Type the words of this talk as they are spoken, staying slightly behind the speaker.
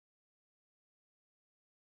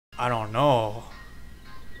I don't know.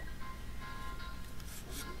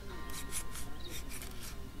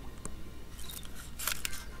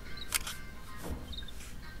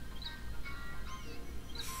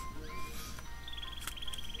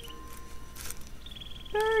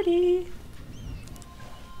 Birdie.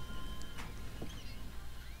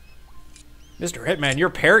 Mr. Hitman,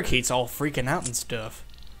 your parakeet's all freaking out and stuff.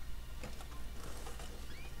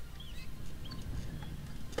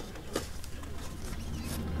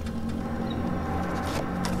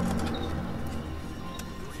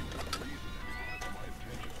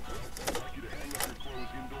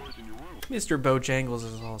 Mr. Bojangles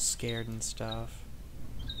is all scared and stuff.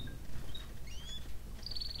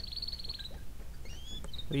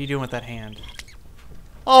 What are you doing with that hand?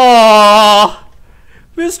 Aww!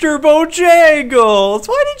 Mr. Bojangles!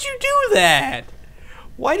 Why did you do that?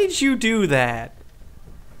 Why did you do that?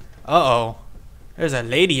 Uh-oh. There's a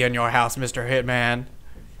lady in your house, Mr. Hitman.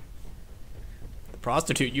 The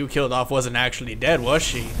prostitute you killed off wasn't actually dead, was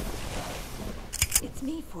she? It's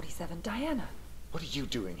me, 47, Diana. What are you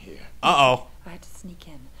doing here? Uh-oh. I had to sneak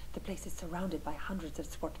in. The place is surrounded by hundreds of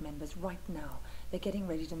SWAT members right now. They're getting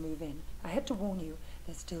ready to move in. I had to warn you,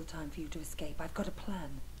 there's still time for you to escape. I've got a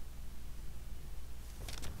plan.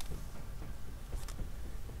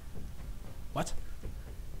 What?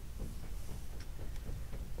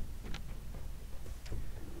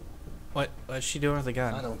 What's she doing with the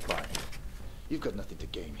gun? I don't buy it. You've got nothing to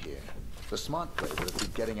gain here. The smart play would have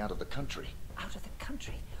been getting out of the country. Out of the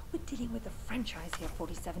country? We're dealing with a franchise here,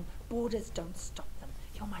 47. Borders don't stop them.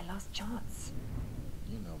 You're my last chance.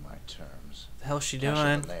 You know my terms. What the hell's she Cash on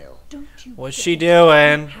doing? the nail. Don't you What's dare. she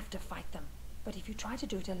doing? You have to fight them. But if you try to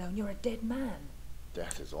do it alone, you're a dead man.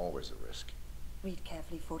 Death is always a risk. Read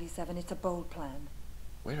carefully, 47. It's a bold plan.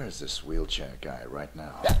 Where is this wheelchair guy right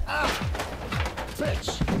now? Bitch!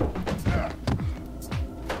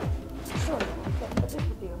 Sorry, 47, but this was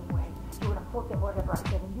the only way. You would have fought them whatever I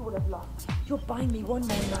said, and you would have lost. You're buying me one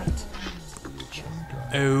more night.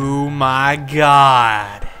 Oh my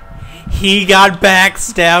god. He got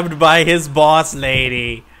backstabbed by his boss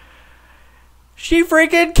lady. She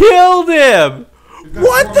freaking killed him!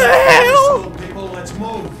 What the hell? People, let's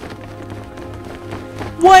move.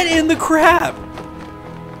 What in the crap?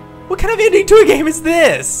 What kind of ending to a game is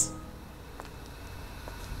this?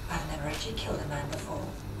 I've never actually killed a man before.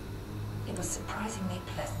 It was surprisingly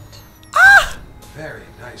pleasant. Ah! Very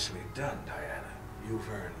nicely done, Diana. You've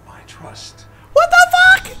earned my trust. What the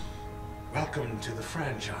fuck? Welcome to the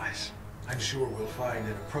franchise. I'm sure we'll find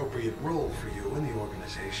an appropriate role for you in the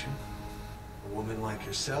organization. A woman like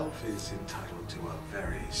yourself is entitled to a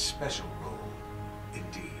very special role,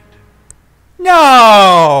 indeed.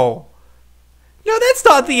 No! No, that's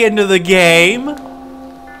not the end of the game.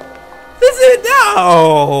 This is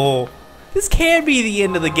no. This can't be the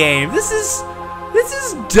end of the game. This is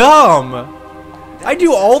dumb. I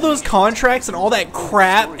do all those contracts and all that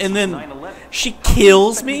crap, and then she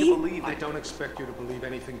kills me. I don't expect you to believe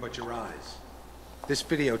anything but your eyes. This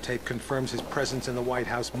videotape confirms his presence in the White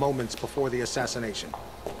House moments before the assassination.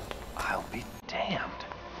 I'll be damned.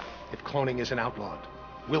 If cloning isn't outlawed,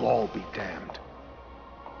 we'll all be damned.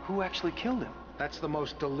 Who actually killed him? That's the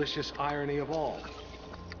most delicious irony of all.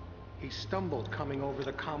 He stumbled coming over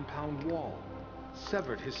the compound wall,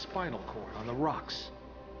 severed his spinal cord on the rocks.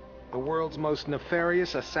 The world's most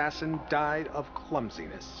nefarious assassin died of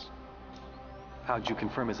clumsiness. How'd you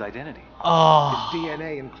confirm his identity? Oh, His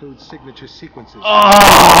DNA includes signature sequences.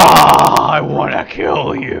 I want to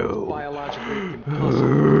kill you. Biologically impossible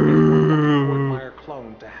for a Fort Meyer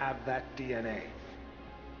clone to have that DNA.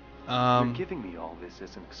 You're giving me all this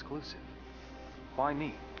as an exclusive. Why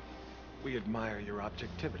me? We admire your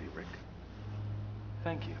objectivity, Rick.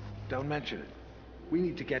 Thank you. Don't mention it. We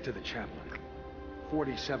need to get to the chaplain.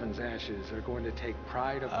 47's ashes are going to take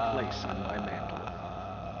pride of place on my mantle.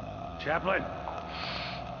 Chaplain!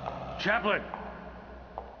 Chaplain!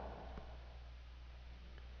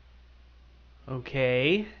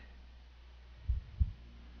 Okay.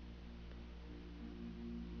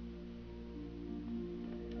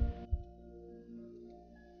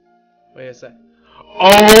 Wait a sec.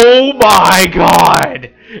 Oh my god!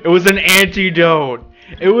 It was an antidote.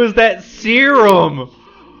 It was that serum.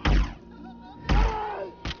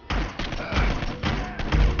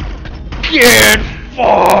 Get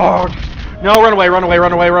fucked! No, run away, run away,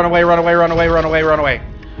 run away, run away, run away, run away, run away, run away.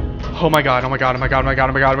 Oh my god, oh my god, oh my god, oh my god,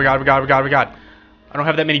 oh my god, oh my god, oh my god, oh my god, oh my god. I don't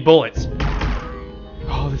have that many bullets.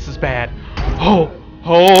 Oh, this is bad. Oh,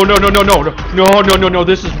 oh, no, no, no, no, no, no, no, no, no,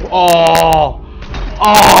 this is, oh,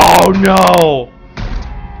 oh, no.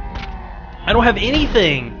 I don't have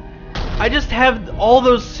anything. I just have all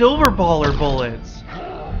those silver baller bullets.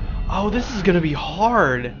 Oh, this is gonna be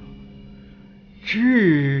hard.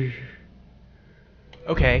 Jeez.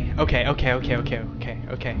 Okay. Okay,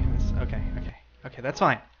 that's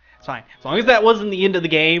fine. It's fine. As long as that wasn't the end of the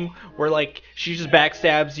game, where like she just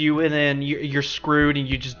backstabs you and then you're screwed and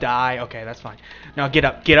you just die. Okay, that's fine. Now get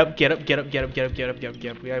up. We got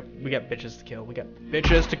bitches to kill.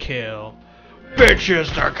 Bitches to kill.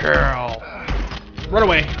 Run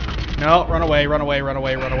away. No, run away.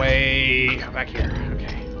 Back here.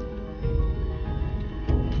 Okay.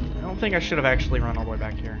 I don't think I should have actually run all the way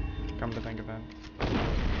back here. Come to think of it.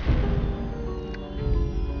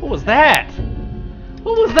 What was that?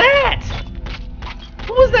 What was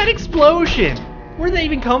that explosion? Where'd they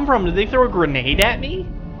even come from? Did they throw a grenade at me?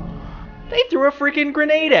 They threw a freaking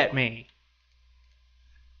grenade at me.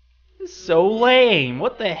 This is so lame.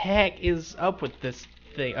 What the heck is up with this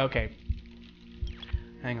thing? Okay.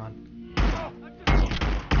 Hang on.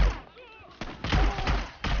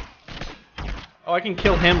 Oh, I can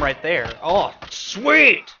kill him right there. Oh,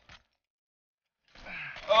 sweet!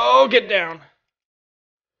 Oh, get down.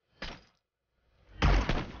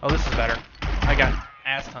 Oh, this is better. I got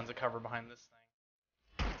ass tons of cover behind this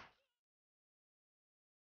thing.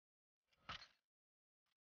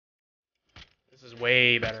 This is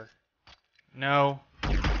way better. No.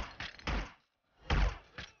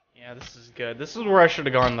 Yeah, this is good. This is where I should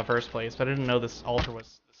have gone in the first place, but I didn't know this altar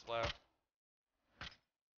was this low.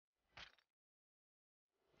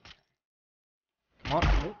 Come on.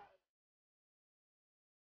 Oh.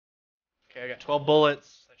 Okay, I got 12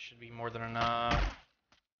 bullets. That should be more than enough.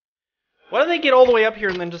 Why do they get all the way up here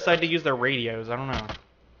and then decide to use their radios? I don't know.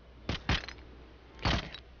 Okay.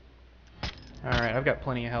 Alright, I've got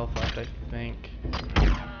plenty of health left, I think.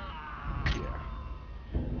 Yeah.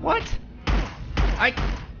 What?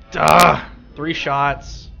 Duh! 3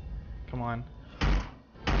 shots. Come on.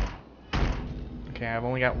 Okay, I've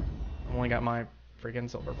only got my freaking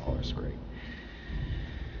silver ballers. Great.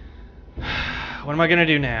 What am I gonna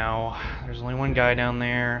do now? There's only one guy down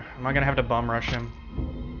there. Am I gonna have to bum rush him?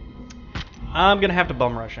 I'm gonna have to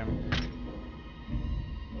bum rush him.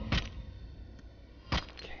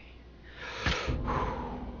 Okay.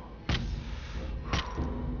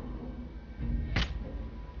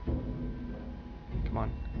 Come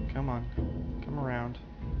on. Come around.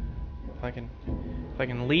 If I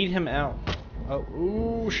can lead him out. Oh,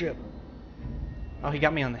 ooh, shit. Oh, he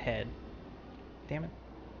got me on the head. Damn it.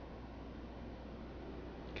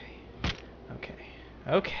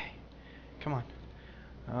 Okay. Come on.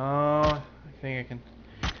 Oh, I think I can.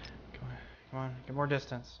 Come on, get more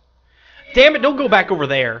distance. Damn it! Don't go back over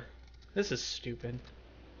there. This is stupid.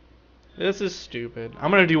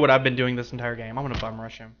 I'm gonna do what I've been doing this entire game. I'm gonna bum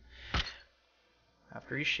rush him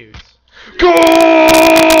after he shoots. Go!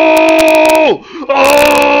 Oh!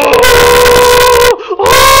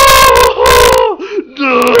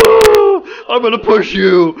 I'm gonna push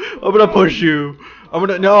you.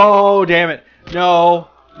 No, damn it. No.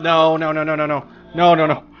 I'm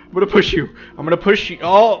gonna push you.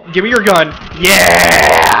 Oh, give me your gun.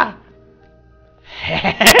 Yeah!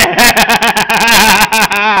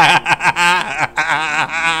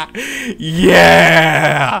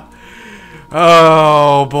 Yeah!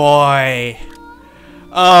 Oh, boy.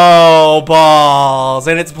 Oh, balls.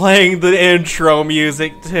 And it's playing the intro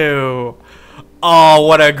music, too. Oh,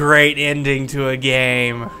 what a great ending to a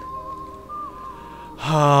game.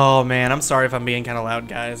 Oh, man. I'm sorry if I'm being kind of loud,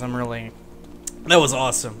 guys. I'm really... That was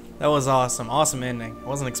awesome. Awesome ending. I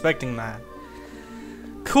wasn't expecting that.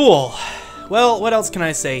 Cool. Well, what else can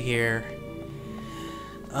I say here?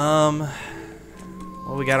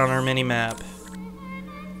 What we got on our mini-map?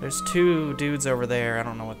 There's 2 dudes over there. I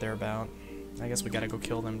don't know what they're about. I guess we gotta go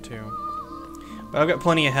kill them, too. But I've got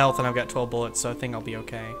plenty of health and I've got 12 bullets, so I think I'll be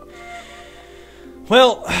okay.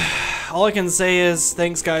 Well, all I can say is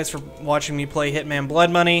thanks, guys, for watching me play Hitman Blood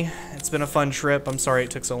Money. It's been a fun trip. I'm sorry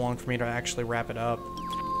it took so long for me to actually wrap it up.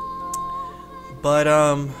 But,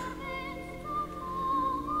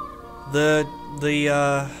 the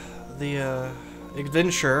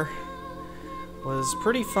adventure was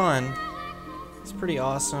pretty fun. It's pretty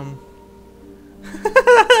awesome.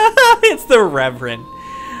 It's the Reverend.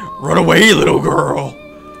 Run away, little girl.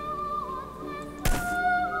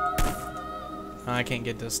 I can't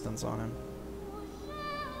get distance on him.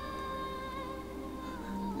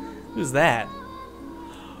 Who's that?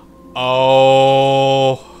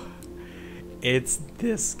 Oh, it's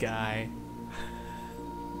this guy.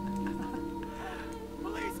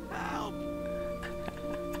 Please help.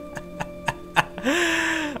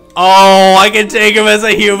 Oh, I can take him as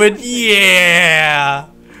a human. Yeah.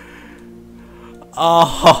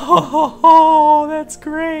 Oh, that's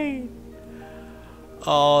great.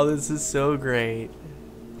 Oh, this is so great.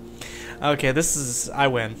 Okay, this is... I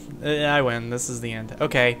win. I win. This is the end.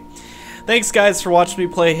 Okay. Thanks, guys, for watching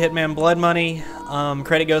me play Hitman Blood Money.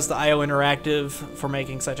 Credit goes to IO Interactive for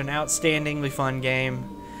making such an outstandingly fun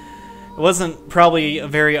game. It wasn't probably a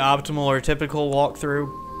very optimal or typical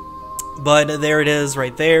walkthrough, but there it is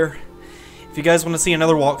right there. If you guys want to see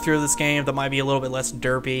another walkthrough of this game that might be a little bit less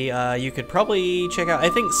derpy, you could probably check out... I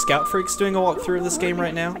think Scout Freak's doing a walkthrough of this game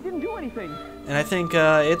right now. I didn't do anything. And I think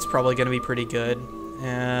it's probably going to be pretty good.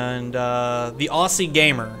 And the Aussie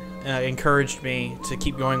Gamer encouraged me to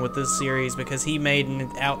keep going with this series because he made an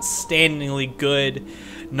outstandingly good,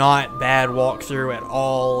 not bad walkthrough at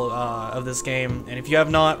all of this game. And if you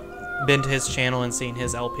have not been to his channel and seen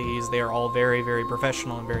his LPs, they are all very, very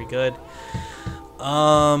professional and very good.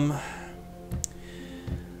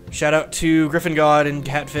 Shout out to Griffin God and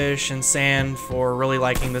Catfish and Sand for really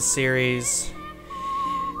liking this series.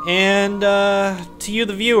 And to you,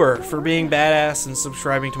 the viewer, for being badass and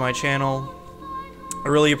subscribing to my channel. I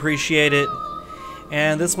really appreciate it.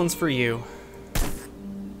 And this one's for you.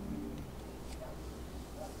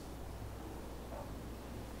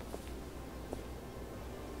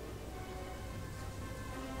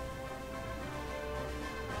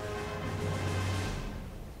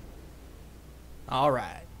 All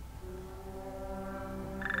right.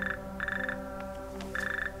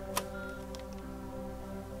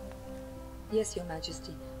 Yes, Your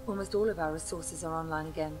Majesty. Almost all of our resources are online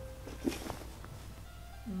again.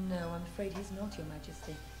 No, I'm afraid he's not, Your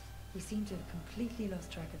Majesty. We seem to have completely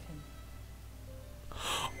lost track of him.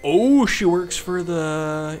 Oh, she works for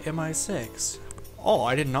the MI6. Oh,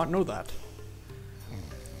 I did not know that.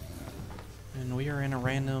 And we are in a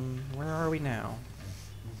random... Where are we now?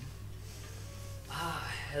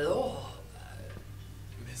 Hello,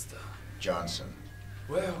 Mr. Johnson.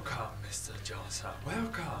 Welcome, Mr. Johnson.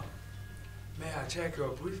 Welcome. May I check your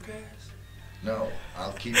briefcase? No,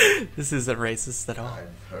 I'll keep it. This isn't racist at all.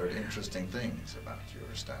 I've heard interesting things about your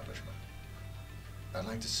establishment. I'd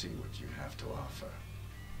like to see what you have to offer.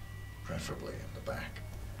 Preferably in the back.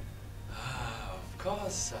 Of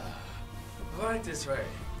course, right this way.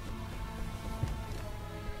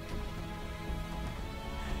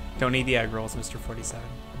 Don't eat the egg rolls, Mr. 47.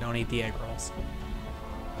 Don't eat the egg rolls.